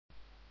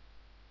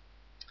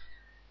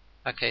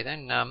Okay,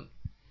 then now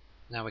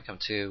we come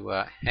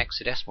to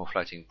hexadecimal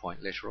floating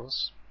point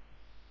literals,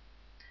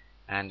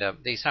 and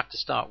these have to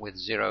start with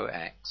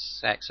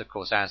 0x. X, of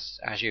course,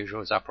 as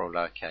usual, is upper or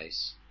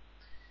lowercase,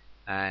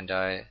 and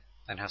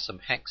then has some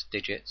hex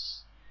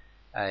digits,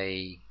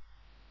 a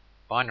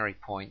binary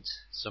point,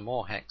 some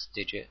more hex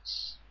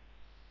digits,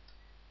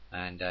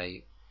 and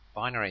a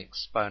binary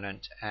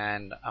exponent,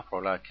 and upper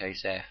or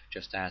lowercase f,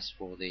 just as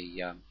for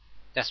the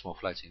decimal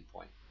floating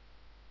point.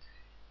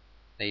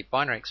 The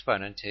binary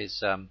exponent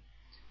is, well,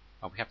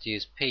 we have to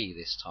use p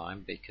this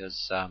time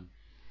because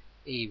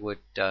e would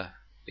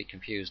be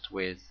confused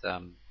with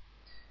a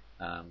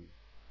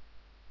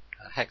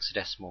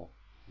hexadecimal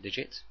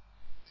digit,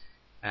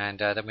 and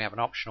then we have an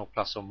optional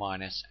plus or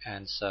minus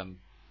and some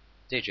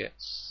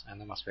digits, and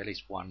there must be at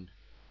least one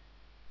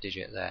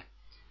digit there,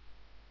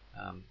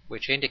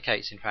 which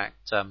indicates in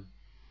fact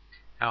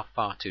how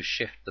far to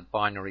shift the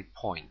binary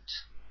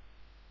point.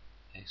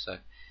 Okay, so,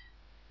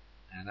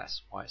 and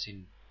that's why it's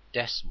in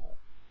decimal,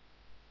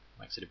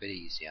 makes it a bit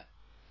easier.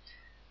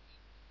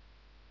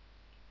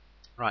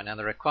 Right, now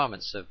the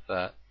requirements of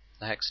the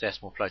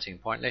hexadecimal floating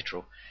point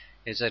literal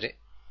is that it,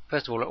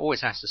 first of all, it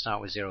always has to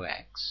start with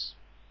 0x,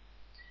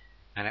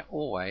 and it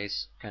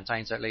always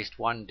contains at least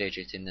one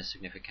digit in the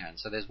significand.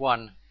 So there's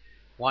one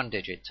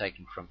digit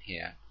taken from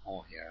here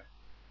or here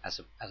as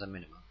a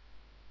minimum,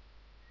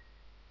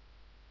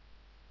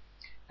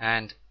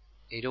 and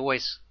it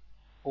always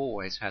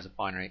has a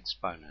binary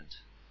exponent.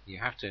 You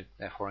have to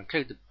therefore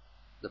include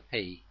the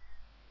p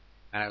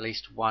and at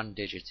least one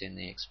digit in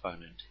the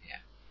exponent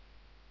here.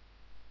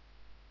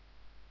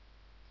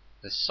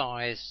 The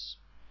size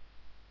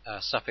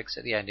suffix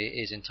at the end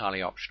is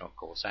entirely optional, of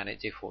course, and it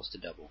defaults to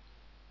double.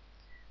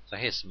 So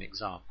here's some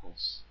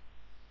examples.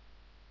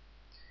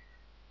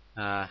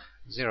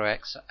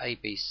 0x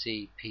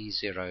ABC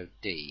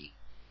P0D.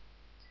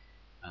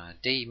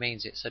 D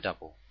means it's a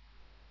double.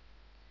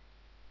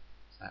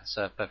 So that's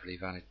a perfectly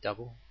valid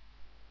double.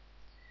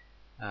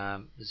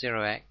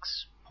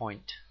 0x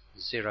point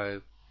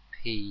 0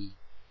 P10F.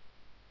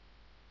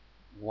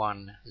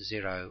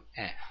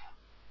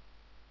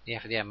 The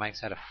F at the end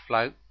makes that a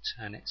float,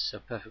 and it's a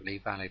perfectly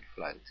valid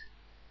float.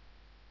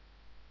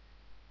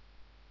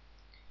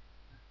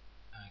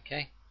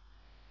 Okay,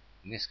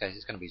 in this case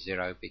it's going to be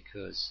 0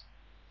 because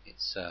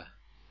it's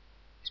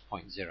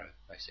 0.0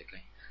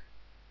 basically.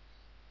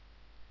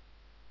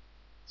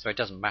 So it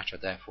doesn't matter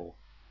therefore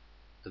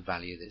the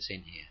value that's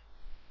in here.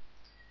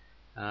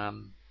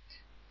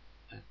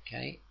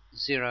 Okay,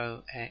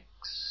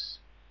 0x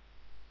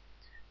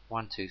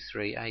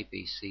 123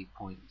 ABC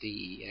point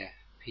DEF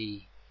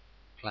P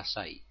plus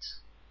 8.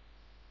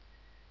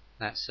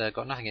 That's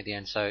got nothing at the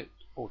end, so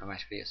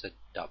automatically it's a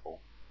double.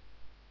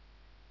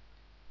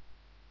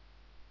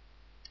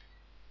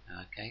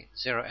 Okay,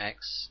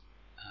 0x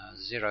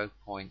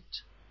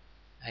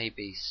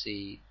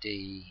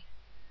 0.ABCD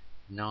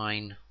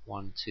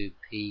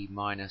 912P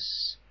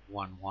minus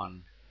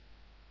 11F.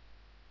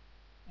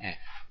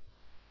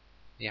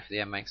 The F at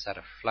the end makes that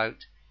a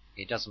float.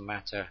 It doesn't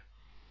matter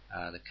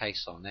the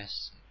case on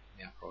this,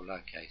 the upper or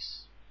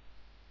lowercase.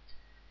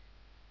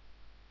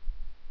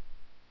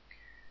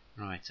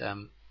 Right,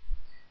 0x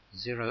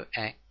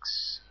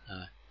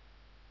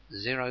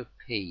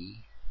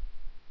 0p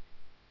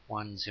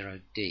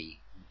 10d.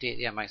 D at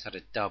the end makes that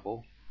a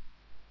double,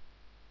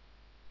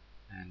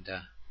 and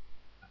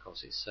of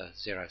course it's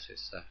 0, so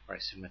it's very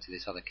similar to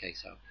this other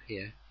case up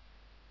here.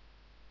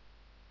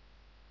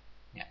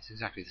 Yeah, it's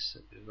exactly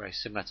very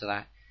similar to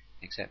that,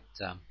 except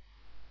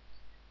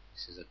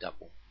this is a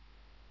double.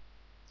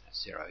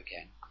 That's 0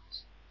 again, of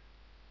course.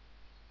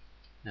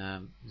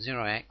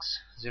 0x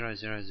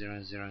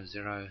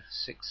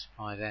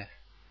 0000065F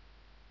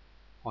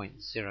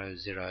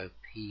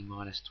 0.00p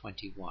minus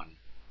 21.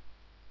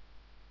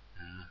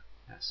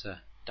 That's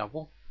a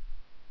double.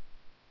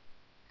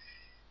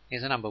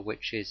 Here's a number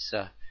which is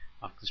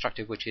I've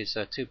constructed, which is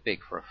too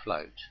big for a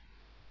float.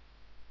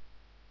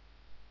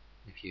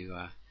 If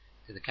you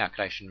do the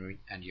calculation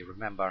and you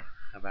remember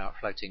about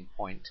floating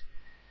point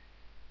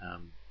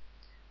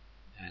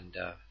and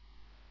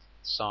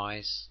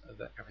size of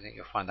everything,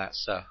 you'll find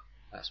that's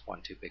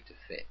one too big to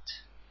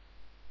fit.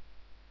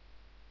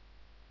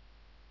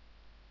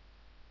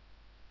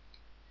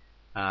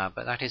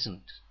 But that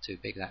isn't too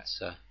big. That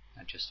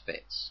just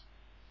fits.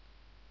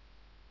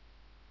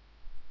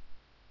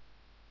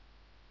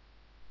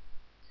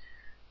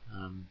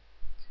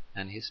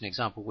 And here's an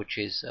example which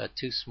is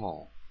too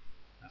small.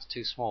 That's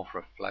too small for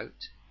a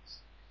float.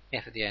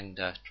 F at the end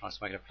tries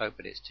to make it a float,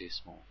 but it's too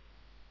small.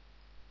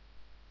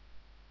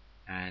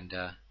 And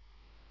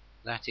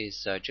that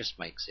is just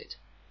makes it.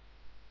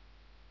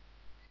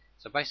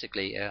 So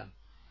basically, at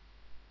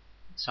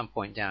some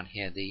point down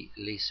here, the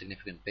least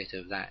significant bit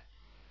of that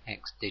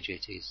X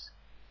digit is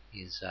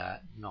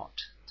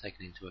not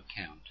taken into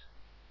account,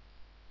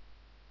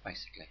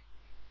 basically,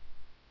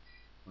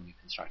 when you're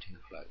constructing a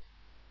float.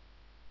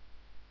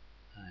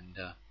 And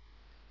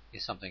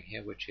here's something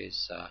here which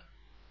is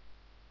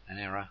an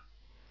error,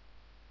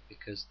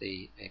 because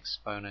the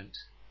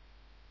exponent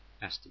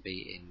has to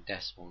be in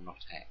decimal,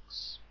 not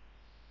hex.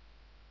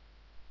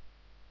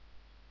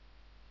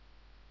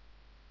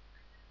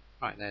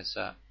 Right, there's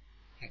a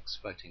hex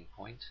floating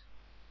point.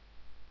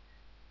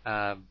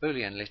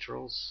 Boolean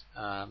literals,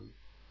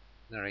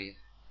 there are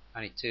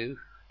only two,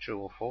 true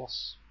or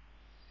false.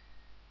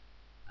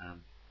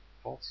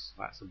 False,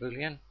 that's a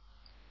Boolean.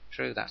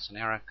 True, that's an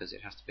error because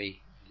it has to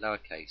be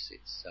lowercase.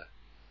 It's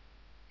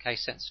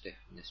case sensitive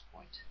from this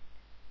point.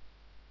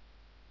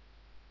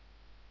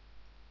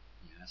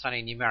 Yeah, it's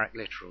only numeric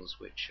literals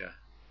which are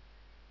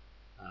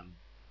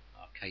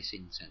case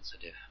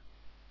insensitive.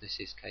 This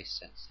is case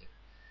sensitive.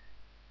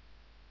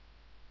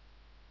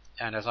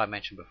 And as I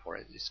mentioned before,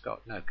 it's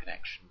got no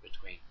connection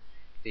between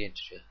the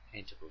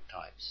interval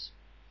types,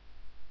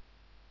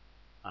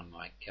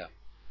 unlike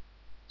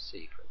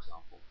C, for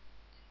example.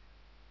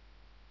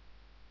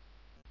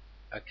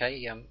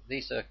 Okay,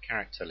 these are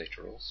character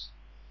literals,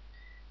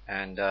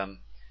 and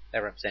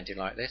they're represented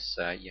like this.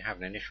 You have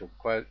an initial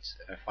quote,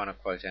 a final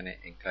quote, and it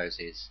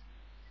encloses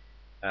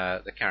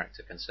the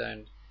character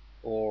concerned,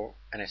 or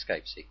an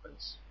escape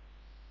sequence.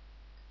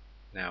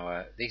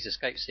 Now, these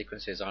escape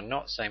sequences are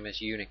not the same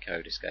as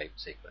Unicode escape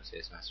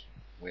sequences, as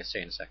we'll see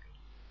in a second.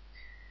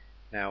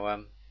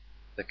 Now,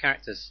 the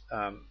characters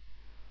are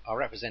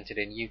represented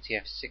in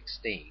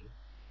UTF-16.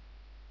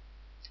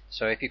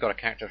 So if you've got a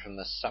character from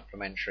the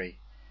supplementary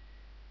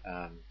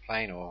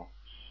plane or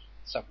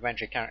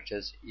supplementary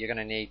characters, you're going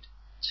to need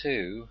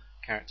two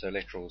character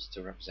literals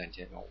to represent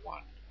it, not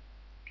one,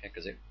 okay,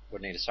 because it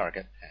would need a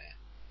surrogate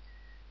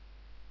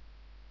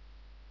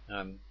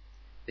pair.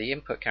 The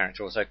input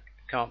character also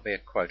can't be a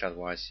quote,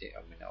 otherwise,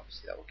 I mean,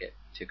 obviously that will get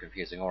too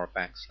confusing, or a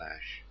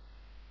backslash.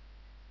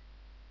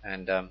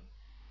 And to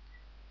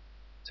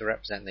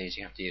represent these,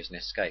 you have to use an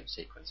escape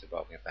sequence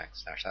involving a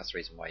backslash. That's the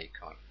reason why you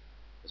can't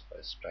just put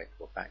a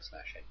straightforward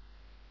backslash in.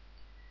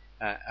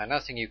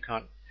 Another thing you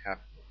can't have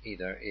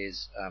either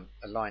is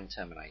a line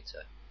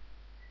terminator,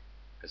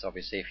 because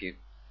obviously if you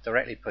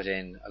directly put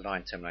in a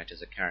line terminator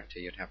as a character,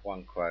 you'd have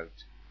one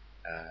quote,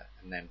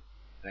 and then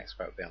the next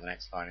quote would be on the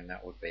next line, and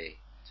that would be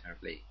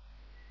terribly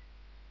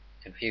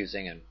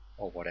confusing and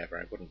or whatever.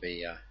 It wouldn't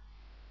be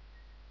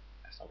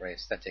that's not very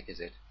aesthetic, is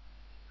it?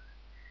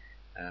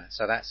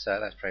 So that's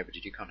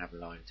prohibited. You can't have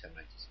line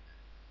terminators.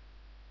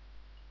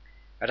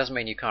 That doesn't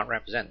mean you can't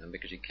represent them,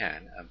 because you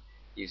can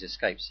use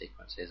escape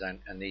sequences,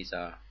 and these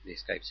are the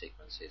escape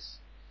sequences.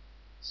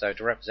 So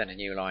to represent a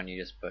new line,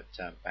 you just put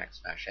 \n,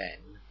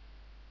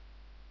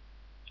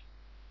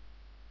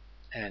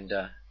 and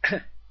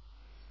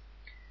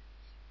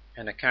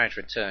and a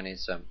character return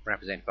is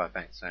represented by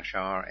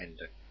 \r, and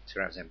to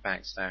represent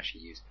backslash,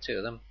 you use two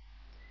of them,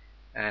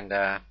 and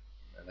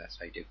that's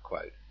how you do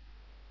quote.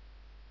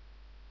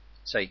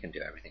 So you can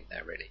do everything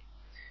there, really.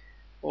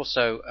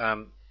 Also,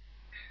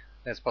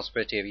 there's a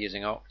possibility of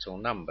using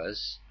octal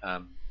numbers,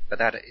 but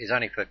that is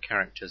only for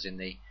characters in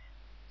the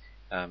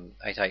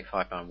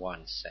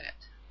 88591 set.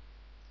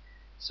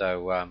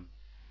 So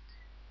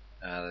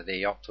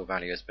the octal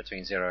value is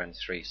between 0 and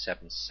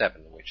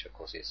 377, which of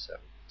course is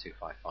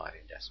 255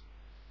 in decimal.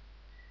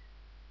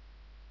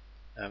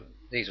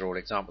 These are all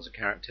examples of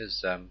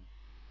characters.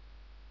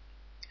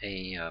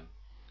 He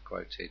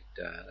quoted,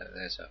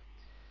 there's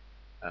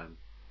a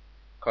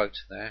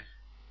quote there,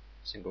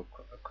 single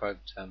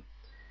quote, \n,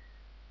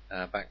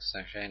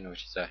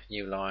 which is a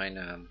new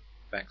line,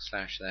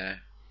 backslash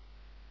there.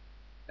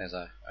 There's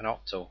an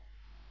octal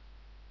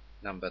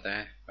number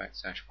there,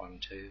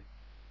 \12.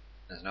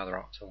 There's another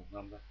octal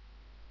number.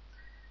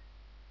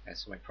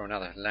 There's something from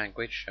another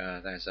language.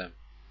 There's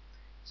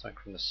something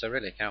from the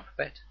Cyrillic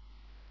alphabet.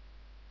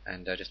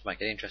 And just to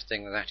make it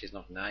interesting, that is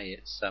not an A,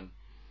 it's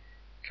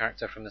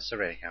character from the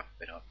Cyrillic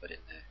alphabet I've put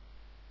in there,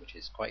 which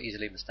is quite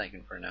easily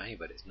mistaken for an A,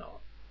 but it's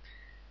not.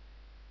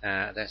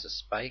 There's a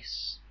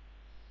space,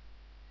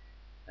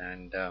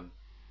 and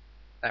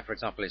that, for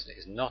example,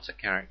 is not a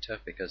character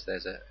because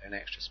there's an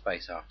extra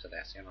space after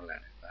that, so you're not allowed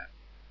to have that.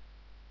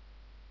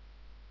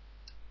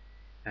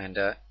 And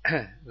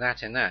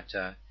that and that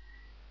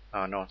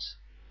are not,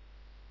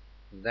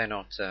 they're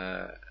not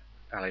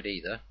valid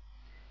either,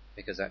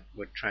 because that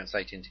would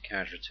translate into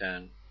character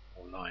return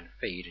or line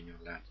feed, and you're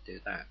allowed to do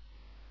that.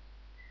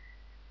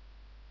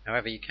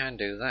 However, you can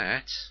do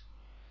that,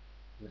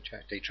 which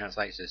actually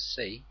translates as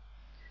C,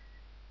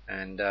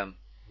 and now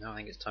I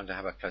think it's time to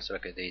have a closer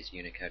look at these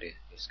Unicode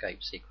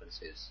escape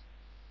sequences.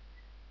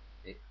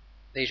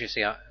 These, you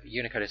see,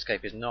 Unicode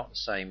escape is not the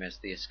same as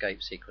the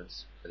escape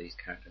sequence for these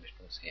character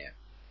literals here.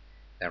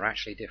 They're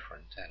actually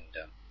different, and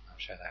I'll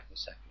show that in a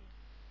second.